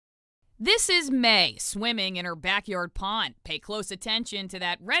This is May swimming in her backyard pond. Pay close attention to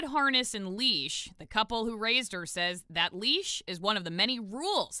that red harness and leash. The couple who raised her says that leash is one of the many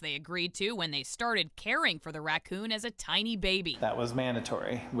rules they agreed to when they started caring for the raccoon as a tiny baby. That was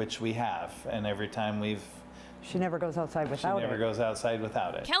mandatory, which we have, and every time She never goes outside without it. She never goes outside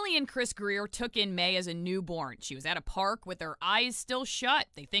without it. Kelly and Chris Greer took in May as a newborn. She was at a park with her eyes still shut.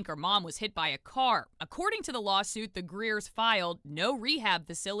 They think her mom was hit by a car. According to the lawsuit the Greers filed, no rehab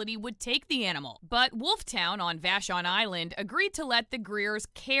facility would take the animal. But Wolftown on Vashon Island agreed to let the Greers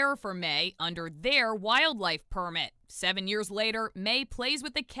care for May under their wildlife permit. 7 years later, May plays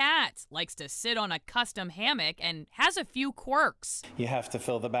with the cats, likes to sit on a custom hammock, and has a few quirks. You have to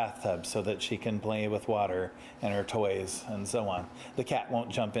fill the bathtub so that she can play with water and her toys and so on. The cat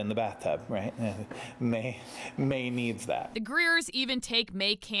won't jump in the bathtub, right? May needs that. The Greers even take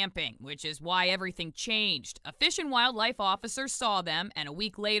May camping, which is why everything changed. A Fish and Wildlife officer saw them, and a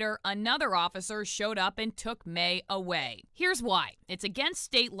week later, another officer showed up and took May away. Here's why. It's against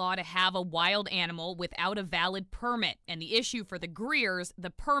state law to have a wild animal without a valid permit. And the issue for the Greers,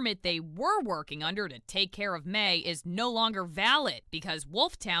 the permit they were working under to take care of May is no longer valid because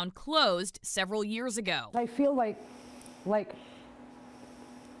Wolftown closed several years ago. I feel like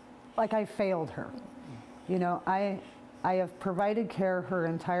I failed her. You know, I have provided care her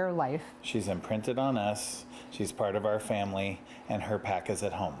entire life. She's imprinted on us, she's part of our family, and her pack is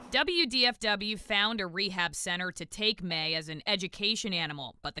at home. WDFW found a rehab center to take May as an education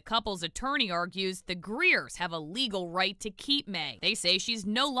animal, but the couple's attorney argues the Greers have a legal right to keep May. They say she's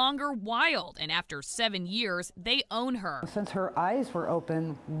no longer wild, and after 7 years, they own her. Since her eyes were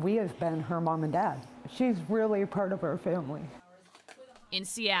open, we have been her mom and dad. She's really part of our family. In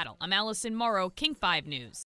Seattle, I'm Alison Morrow, King 5 News.